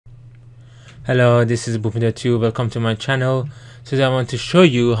Hello, this is Bhupinder2. Welcome to my channel. Today I want to show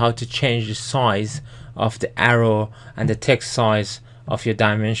you how to change the size of the arrow and the text size of your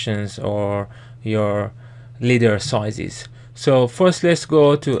dimensions or your leader sizes. So first let's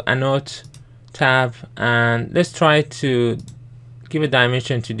go to Annotate tab and let's try to give a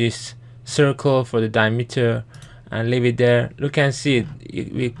dimension to this circle for the diameter and leave it there. Look and see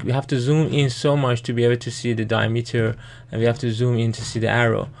it. We have to zoom in so much to be able to see the diameter, and we have to zoom in to see the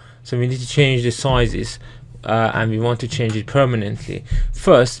arrow. So we need to change the sizes and we want to change it permanently.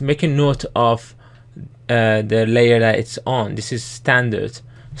 First, make a note of the layer that it's on. This is standard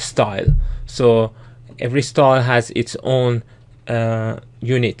style. So every style has its own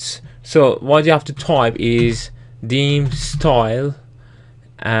units. So what you have to type is DIMSTYLE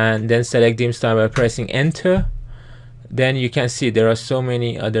and then select DIMSTYLE by pressing enter. Then you can see there are so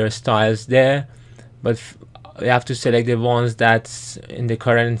many other styles there, but you have to select the ones that's in the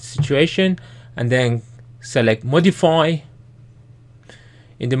current situation and then select modify.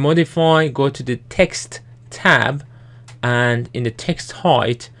 In the modify, go to the text tab and in the text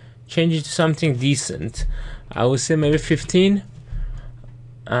height change it to something decent. I would say maybe 15,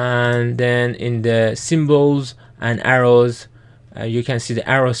 and then in the symbols and arrows you can see the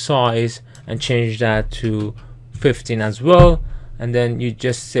arrow size and change that to 15 as well, and then you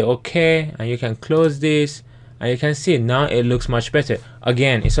just say okay and you can close this. And you can see now it looks much better.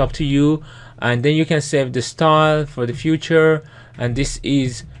 Again, it's up to you, and then you can save the style for the future, and this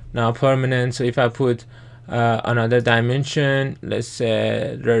is now permanent. So if I put another dimension, let's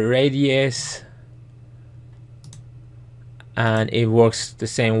say the radius, and it works the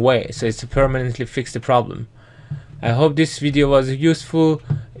same way, so it's permanently fixed the problem. I hope this video was useful.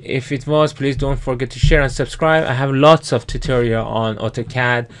 If it was, please don't forget to share and subscribe. I have lots of tutorial on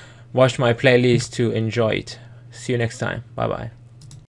AutoCAD. Watch my playlist to enjoy it. See you next time. Bye bye.